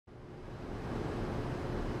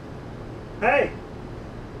Hey!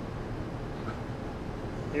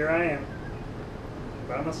 Here I am,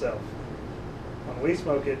 by myself. When we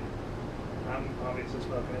smoke it, I'm obviously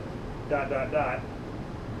smoking it, ...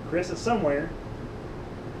 Chris is somewhere,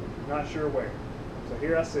 not sure where. So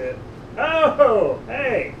here I sit. Oh,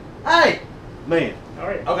 hey! Hey! Man. How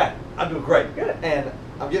are you? Okay, I'm doing great. Good. And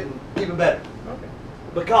I'm getting even better. Okay.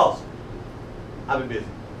 Because I've been busy.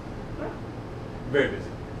 Oh, Very busy.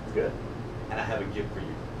 it's good. And I have a gift for you.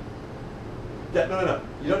 Yeah, no.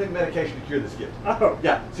 You don't need medication to cure this gift. Oh.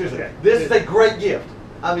 Yeah, seriously. Okay. This is a great gift.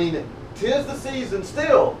 I mean, 'tis the season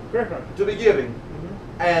still Great. to be giving.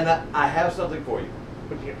 Mm-hmm. And I have something for you.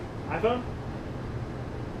 What'd you get? iPhone?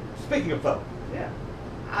 Speaking of phone, Yeah.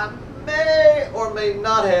 I may or may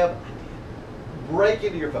not have break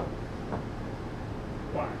into your phone.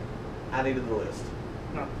 Why? I needed the list.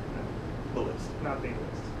 Not The list. the list.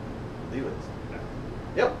 The list. No.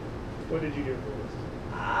 Yep. What did you do with the list?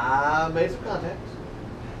 I made some contacts.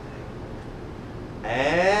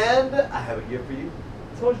 And I have a gift for you.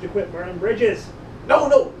 I told you to quit burning bridges.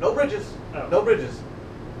 No bridges. Oh. No bridges.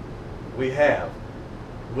 We have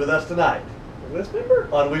with us tonight A list member?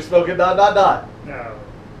 on We Smoke It ... No.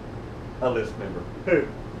 a list member. Who?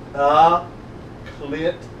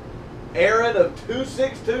 Clint Aaron of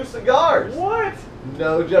 262 Cigars. What?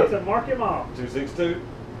 No Get to joke. mark him off. 262.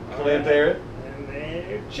 All Clint right. Aaron. And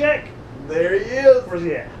then check. There he is. Where's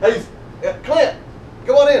he at? Hey, Clint,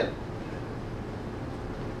 come on in.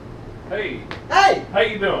 Hey, Hey, how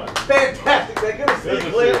you doing? fantastic, man. Good to see Good you, to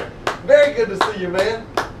see Clint. Very good to see you, man.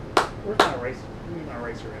 Where's my eraser? Give me my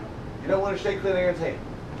eraser out. You don't want to shake Clint Aaron's hand.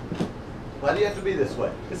 Why do you have to be this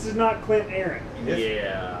way? This is not Clint Aaron.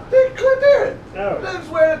 Yeah. Dude, Clint Aaron. No. Dude's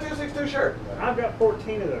wearing a 262 shirt. I've got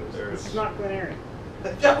 14 of those. There's- This is not Clint Aaron.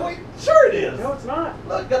 Yeah, well, sure it is. No, it's not.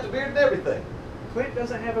 Look, got the beard and everything. Clint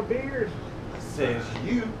doesn't have a beard. Says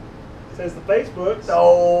you. It says the Facebooks.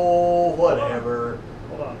 Oh, whatever.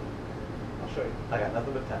 Hold on. I'll show you. I got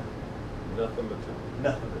nothing but time. Nothing but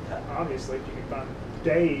Nothing but time. Obviously, if you can find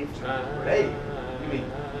Dave. time. Hey, you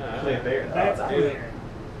mean Clint Aaron? That's Oh, Clint nice. Aaron.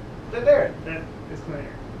 Clint Aaron. That is Clint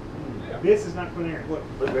Aaron. Yeah. This is not Clint Aaron. Look,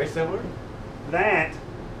 Look very similar. that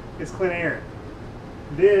is Clint Aaron.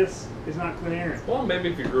 This is not Clint Aaron. Well, maybe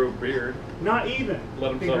if you grew a beard, Not even.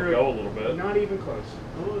 let He himself grew- go a little bit. Not even close.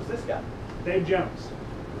 Who is this guy? Dave Jones.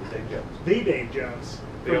 Dave Jones. The Dave Jones.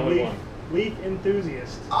 The from only Leaf, one. Leaf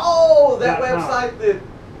Enthusiast Oh, that .com. website that.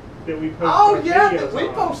 that we post Oh our yeah, videos that we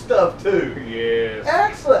on. post stuff too. Yes.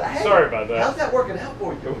 Excellent. Hey, Sorry about that. How's that working out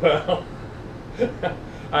for you? Well,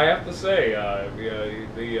 I have to say,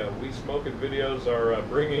 the We Smoke It videos are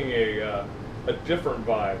bringing a different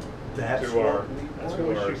vibe That's to our, what we That's to what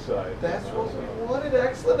we our shoot for. site. That's you know, what so, we wanted.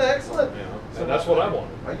 Excellent, excellent. you know, So and that's what I not-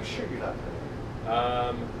 wanted. Are you sure you're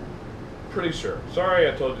not? Pretty sure. Sorry,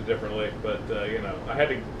 I told you differently, but you know, I had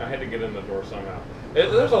to get in the door somehow.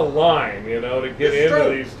 There's a line, you know, to get This is into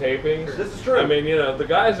true. these tapings. This is true. I mean, you know, the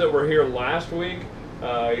guys that were here last week,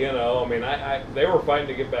 you know, I mean, they were fighting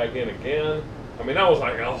to get back in again. I mean, that was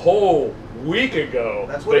like a whole week ago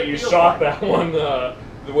That's what that it you feels shot like. that one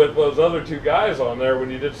with those other two guys on there when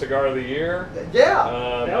you did Cigar of the Year.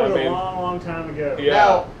 Yeah. That was I mean, a long time ago. yeah.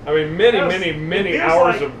 Now- I mean, many, That was- many, it many feels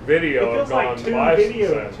hours like- of video It have feels gone like two by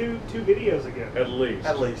since then. two videos ago. At least.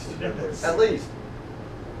 At least. Yes. At least.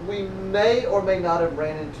 We may or may not have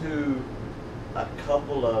ran into a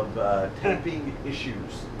couple of taping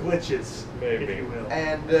issues. Glitches, Maybe. if you will.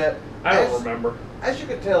 And I don't remember. As you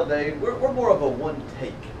can tell, Dave, we're more of a one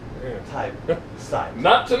take Yeah. type site.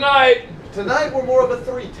 Not tonight. Tonight we're more of a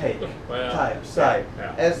three take Well, type site.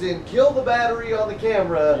 yeah. As in kill the battery on the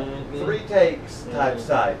camera, Mhm. 3 takes type Mhm.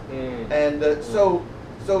 site. Mm. And so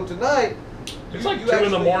tonight It's you- like you 2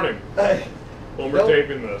 in the actually- morning when we're Don't-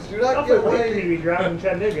 taping this. do not Awfully get late for you to be away. driving to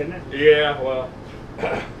Chattanooga, isn't it? Yeah, well,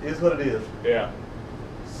 Is what it is. yeah,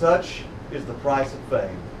 Such is the price of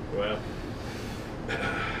fame. well,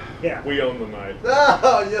 Yeah. we own the night.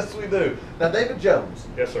 Oh, yes, we do. Now, David Jones,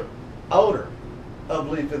 Yes, sir. owner of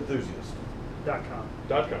Leaf Enthusiast.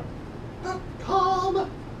 .com. .com.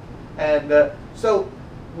 And so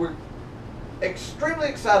we're extremely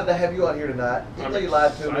excited to have you on here tonight. Even I'm though you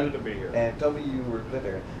lied to excited me to be here. and told me you were Clint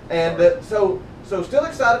Aaron. And Sorry. so still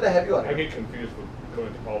excited to have you on I here. get confused with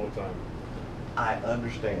Clint all the time. I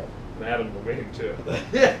understand. And Adam Levine, too.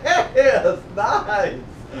 Yes, nice.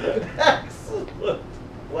 Excellent.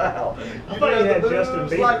 Wow. I thought you had the Justin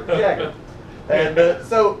moves Bieber. like Jagger. And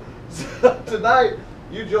so tonight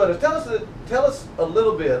you join us. Tell us a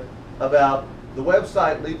little bit about the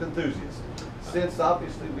website Leaf Enthusiast, since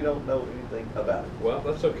obviously we don't know anything about it. Well,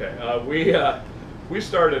 that's okay. we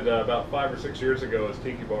started about 5 or 6 years ago as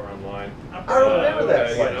Tiki Bar Online. I remember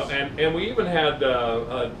that You place. know, and we even had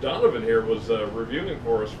Donovan here was reviewing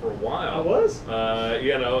for us for a while. I was?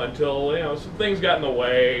 You know, until some things got in the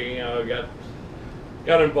way. You know,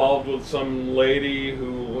 got involved with some lady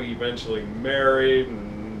who we eventually married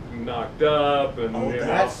and knocked up, and Oh, you know,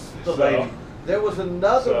 that's the so- lady. There was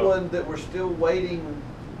another So- one that we're still waiting.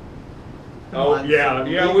 Oh on yeah, some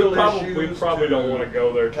yeah. legal We issues probably don't want to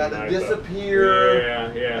go there kind tonight. of though. disappear.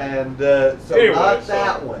 Yeah. And so Anyway, not so-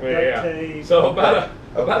 that one. Yeah. tape. So Okay. about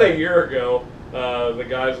Okay. a year ago, the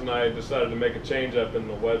guys and I decided to make a change up in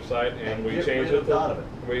the website, and And we get changed rid it of to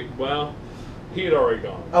Donovan. he had already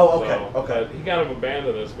gone. Oh, okay, So, okay. But he kind of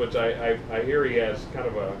abandoned us, which I hear he has kind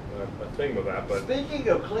of a thing with that. But Speaking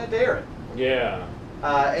of Clint Aaron yeah,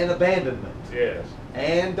 and abandonment yes,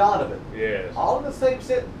 and Donovan, yes. all in the same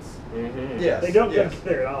sentence. Mm-hmm. Yes. They don't go yes.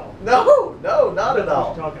 together at all. No, not That's at what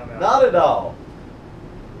all. you're talking about. Not at all.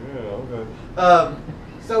 Yeah. Okay.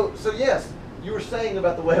 So yes, you were saying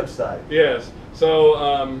about the website. Yes. So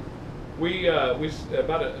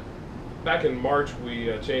back in March we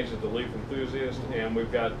changed it to Leaf Enthusiast, and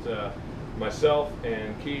we've got myself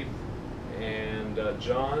and Keith and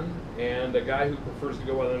John and a guy who prefers to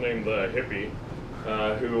go by the name the Hippie,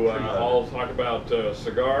 who all talk about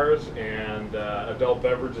cigars and adult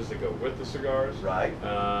beverages that go with the cigars. Right.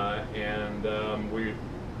 And we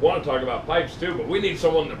want to talk about pipes too, but we need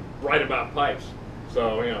someone to write about pipes.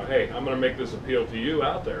 So, hey, I'm going to make this appeal to you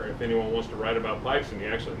out there. If anyone wants to write about pipes and you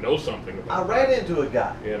actually know something about I ran pipes, into a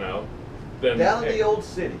guy then down in hey, the old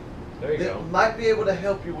city there you that go. might be able to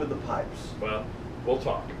help you with the pipes. Well, we'll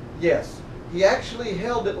talk. Yes. He actually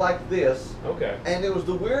held it like this, Okay. and it was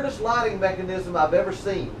the weirdest lighting mechanism I've ever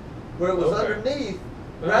seen, where it was Okay. underneath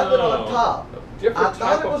rather than on Oh, top. Different I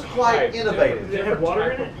thought type it was of quite pipe, innovative. Did it have Different water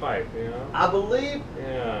type in of it? pipe, I believe,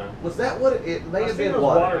 Yeah. was that what it may I've have seen been those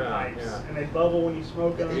water. water Yeah, pipes, yeah. and they bubble when you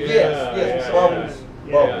smoke them. Yes, Yeah, yes, yeah, bubbles.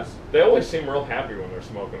 yeah. Bubbles. They always seem real happy when they're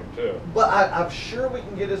smoking them too. But I'm sure we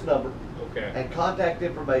can get his number Okay. and contact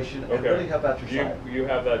information and Okay. really help out your site. You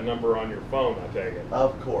have that number on your phone, I take it.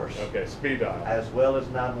 Of course. Okay, speed dial. As well as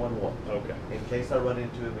 911, Okay. in case I run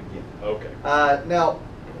into him again. Okay. Now,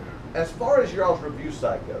 as far as your all's review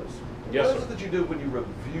site goes, Yes, what is sir. it that you do when you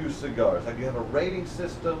review cigars? Like, you have a rating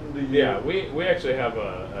system? Do you? Yeah, we actually have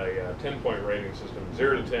a 10-point rating system,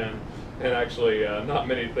 0 to 10, and actually not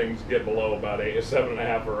many things get below about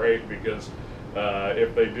 7.5 or 8 because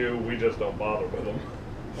if they do, we just don't bother with them.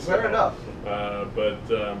 Fair enough. But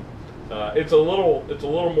it's a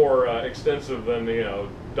little more extensive than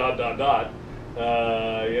dot.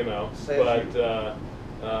 Says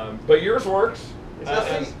But yours works. Now,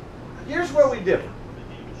 see, here's where we differ.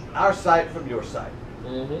 Our site from your site.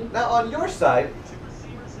 Mm-hmm. Now, on your site,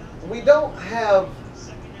 we don't have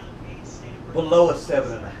below a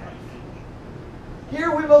 7.5.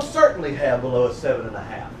 Here, we most certainly have below a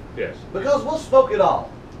 7.5 Yes. because we'll smoke it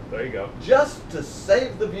all, There you go. just to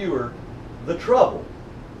save the viewer the trouble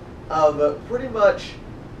of pretty much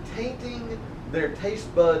tainting their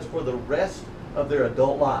taste buds for the rest of their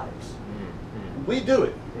adult lives. Mm-hmm. We do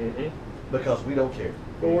it Mm-hmm. because we don't care.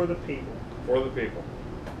 For the people. For the people.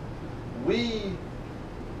 We,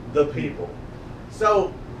 the people.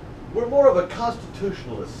 So, we're more of a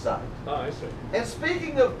constitutionalist site. Oh, I see. And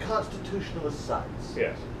speaking of constitutionalist sites,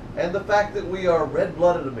 Yes. and the fact that we are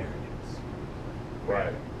red-blooded Americans,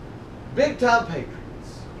 Right. big-time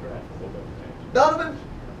patriots, A little bit of change. Donovan,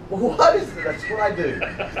 what is it? That's what I do.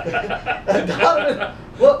 Donovan,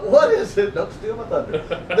 what is it? Don't steal my thunder.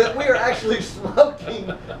 That we are actually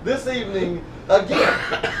smoking this evening again.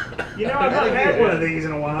 You know, I've not had one of these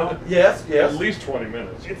in a while. Yes, yes. At least 20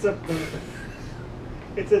 minutes.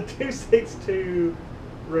 It's a 262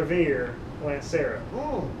 Revere Lancero.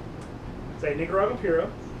 Mm. It's a Nicaraguan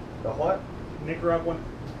Puro, The what? Nicaraguan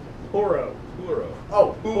Puro. Puro.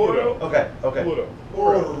 Oh, Puro. okay, okay. Puro.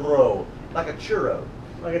 Puro. Like a churro.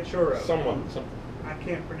 Like a churro. Some. I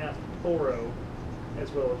can't pronounce puro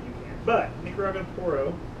as well as you can. But Nicaraguan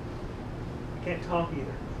Puro, I can't talk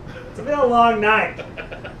either. It's been a long night.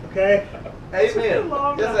 Okay? It's been a Amen.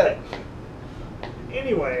 long Yes, night.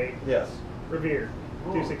 Anyway, Yes. Revere,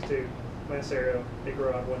 Ooh. 262, Lancero,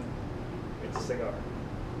 Nicaraguan. It's a cigar.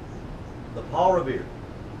 The Paul Revere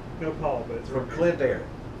No Paul, but it's from Revere. Clint Aaron.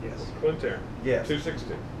 Yes. Clint Aaron. Yes.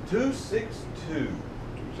 260. 262.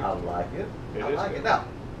 I like it. It I is like good. it. Now,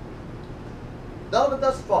 Donovan,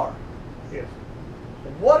 thus far, Yes.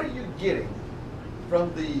 what are you getting from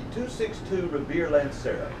the 262 Revere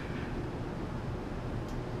Lancero?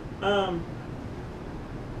 I'm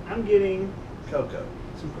getting Cocoa.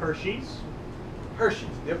 some Hershey's. Hershey's,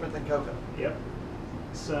 different than cocoa. Yep.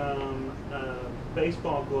 some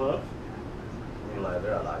baseball glove,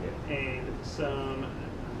 Leather, I like it. and some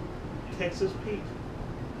Texas Pete.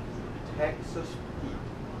 Texas Pete.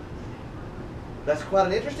 That's quite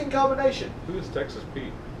an interesting combination. Who is Texas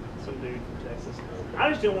Pete? Some dude from Texas. I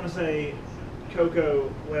just didn't want to say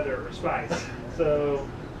cocoa, leather, or spice. So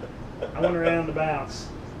I went around the bounce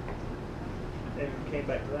and came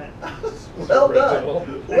back to that. Well Original.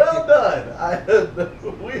 done. Well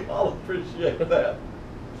done. We all appreciate that.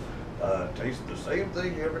 Taste the same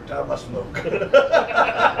thing every time I smoke.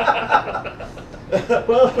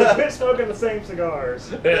 Well, we quit smoking the same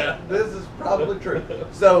cigars. Yeah. This is probably true.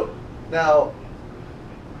 So now,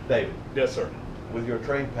 David, Yes, sir. with your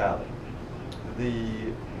trained palate, the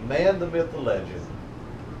man, the myth, the legend,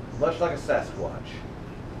 much like a Sasquatch,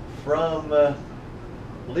 from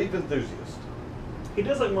Leaf Enthusiast. He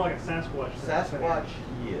does look more like a Sasquatch. than Sasquatch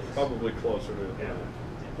he is. Probably closer to. Yeah.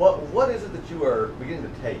 What is it that you are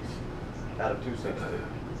beginning to taste out of 260?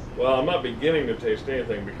 Well, I'm not beginning to taste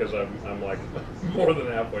anything because I'm like more than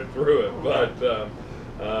halfway through it, but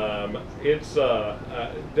it's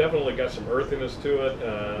definitely got some earthiness to it,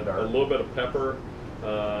 a little bit of pepper,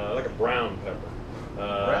 like a brown pepper.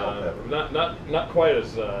 Brown pepper. Not quite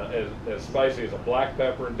as spicy as a black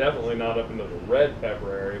pepper, and definitely not up into the red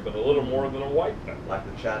pepper area, but a little more than a white pepper. Like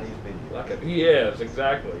the Chinese menu. Yes,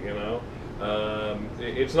 exactly. You know.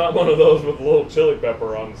 It's not one of those with a little chili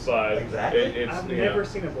pepper on the side. Exactly. I've never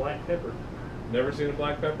seen a black pepper. Never seen a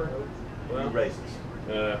black pepper? You racist.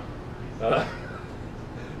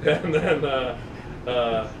 And then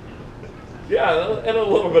yeah, and a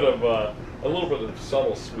little bit of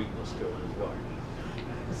subtle sweetness to it as well.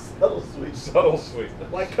 Subtle sweet. Subtle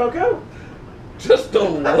sweetness. Like cocoa? Just a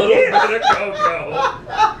little bit of cocoa.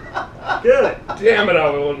 Good. Damn it! I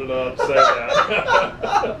wanted to say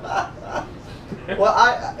that. Well,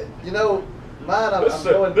 mine. I'm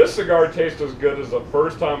going. This cigar tastes as good as the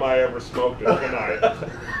first time I ever smoked it tonight.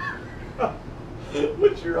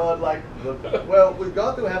 Which you're on like well, we've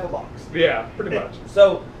gone through half a box. Yeah, pretty much.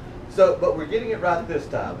 So, but we're getting it right this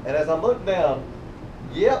time. And as I look down,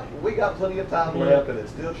 yep, we got plenty of time left, and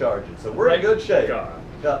it's still charging. So we're in good shape. God.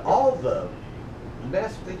 Got all the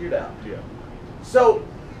mess figured out. Yeah. So,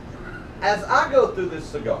 as I go through this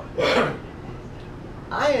cigar,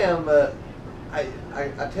 I am. I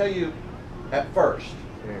tell you, at first,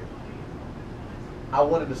 I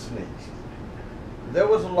wanted to sneeze. There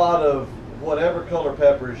was a lot of whatever color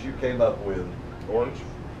peppers you came up with. Orange.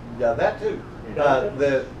 Yeah, that too.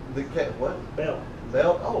 What? Bell.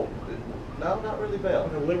 Bell? Oh, no, not really bell.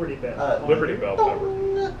 The Liberty Bell. Liberty Bell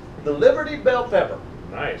pepper. The Liberty Bell pepper.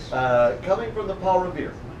 Nice. Coming from the Paul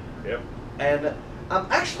Revere. Yep. And I'm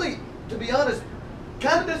actually, to be honest,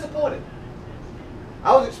 kind of disappointed.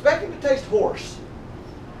 I was expecting to taste horse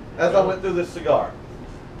as I went through this cigar.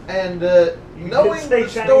 And knowing the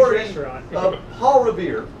Chinese story restaurant. of Paul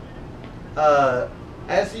Revere,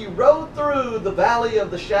 as he rode through the valley of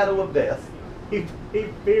the shadow of death, He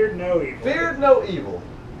feared no evil. feared no evil,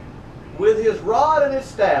 with his rod and his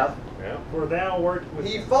staff, Yeah. For thou wert with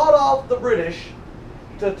he fought off the British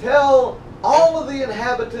to tell all of the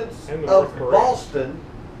inhabitants And the of North Koreans. Boston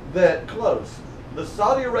that close. The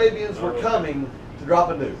Saudi Arabians were okay. coming to drop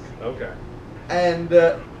a nuke. Okay. And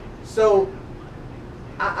so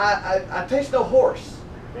I taste no horse.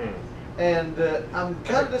 And I'm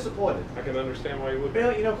kind of disappointed. I can understand why you would.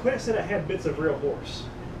 Well, Clint said it had bits of real horse.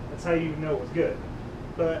 That's how you know it was good.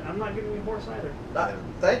 But I'm not giving you horse either.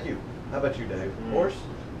 Thank you. How about you, Dave? Horse?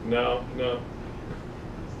 No.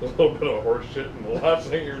 A little bit of horse shit in the last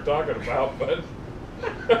thing you were talking about, but.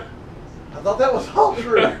 I thought that was all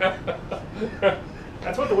true.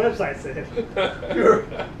 That's what the website said. You're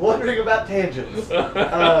wondering about tangents.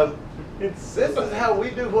 It's This is how we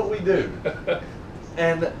do what we do.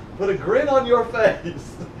 And put a grin on your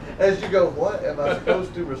face as you go, what am I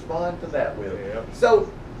supposed to respond to that with? Yep.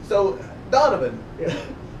 So Donovan, Yeah.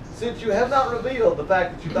 since you have not revealed the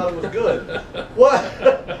fact that you thought it was good,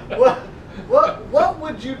 what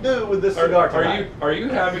would you do with this cigar tonight? Are you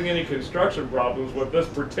having any construction problems with this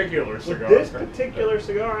particular cigar? With this particular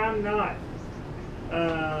cigar, I'm not.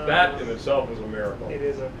 That in itself is a miracle. It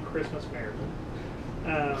is a Christmas miracle.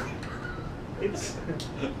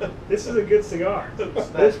 This is a good cigar.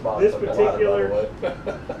 This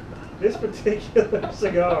particular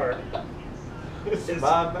cigar It's is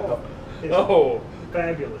my mouth. is Oh,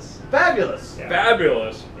 fabulous. Fabulous. Yeah.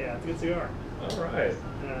 fabulous! Yeah, it's a good cigar. All right,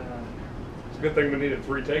 it's a good thing we needed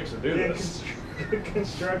 3 takes to do Good, this. good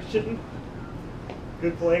construction,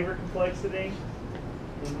 good flavor complexity,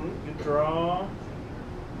 good draw.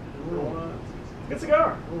 Good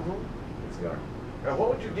cigar. Good cigar. Now, what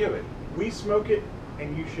would you give it? We smoke it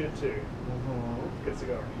and you should too. Good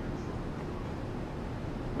cigar.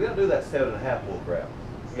 We don't do that 7.5 bull crap.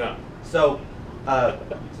 No. So,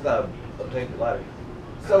 since I obtained the lighter.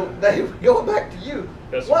 So, Dave, going back to you,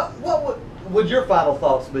 Yes, sir. what would your final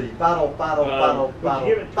thoughts be? Final would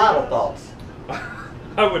you give it 3 final dots? thoughts.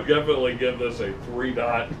 I would definitely give this a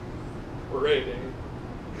 3-dot rating.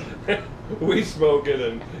 We smoke it,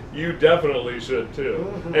 and you definitely should too.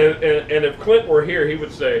 And if Clint were here, he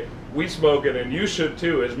would say, we smoke it, and you should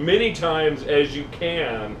too, as many times as you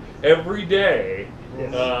can every day,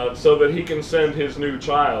 Yes. so that he can send his new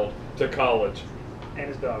child to college. And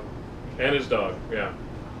his dog. And his dog, yeah.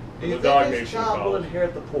 Do you The dog think his needs to child will college.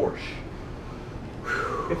 inherit the Porsche?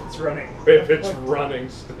 If it's running. If it's running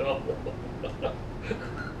still.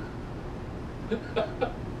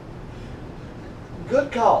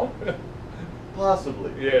 Good call.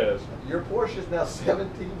 Possibly. Yes. Your Porsche is now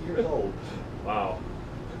 17 years old. Wow.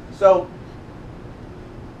 So,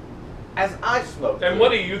 as I smoke, And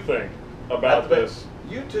what do you think about this?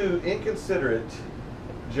 You two inconsiderate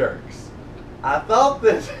jerks. I thought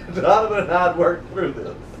that Donovan and I had worked through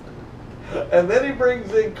this. And then he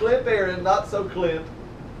brings in Clint Aaron, not so Clint,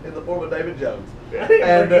 in the form of David Jones. I didn't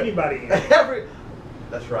And, bring anybody in.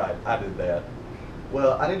 That's right, I did that.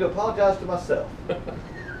 Well, I need to apologize to myself.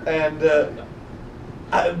 And,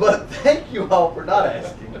 but thank you all for not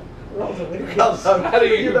asking. Because I'm How do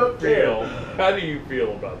sure you don't feel? care. How do you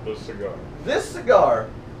feel about this cigar? This cigar,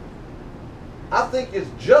 I think, is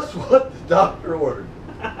just what the doctor ordered.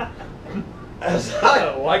 As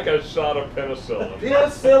I Like a shot of penicillin.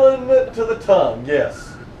 penicillin to the tongue,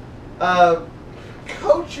 yes.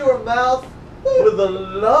 Coat your mouth with a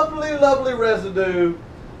lovely, lovely residue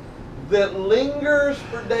that lingers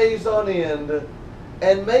for days on end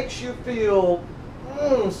and makes you feel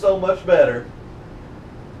so much better.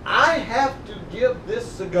 I have to give this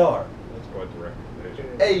cigar That's quite the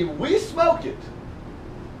recommendation. a we smoke it,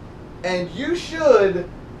 and you should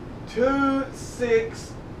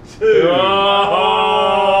 262.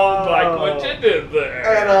 Oh, like what you did there.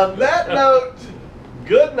 And on that note,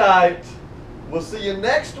 good night. We'll see you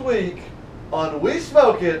next week on We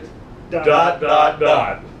Smoke It. Dot, dot,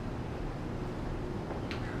 dot.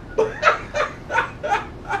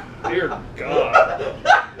 Dear God.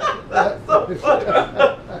 That's so funny.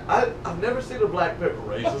 I've never seen a black pepper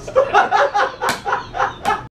racist.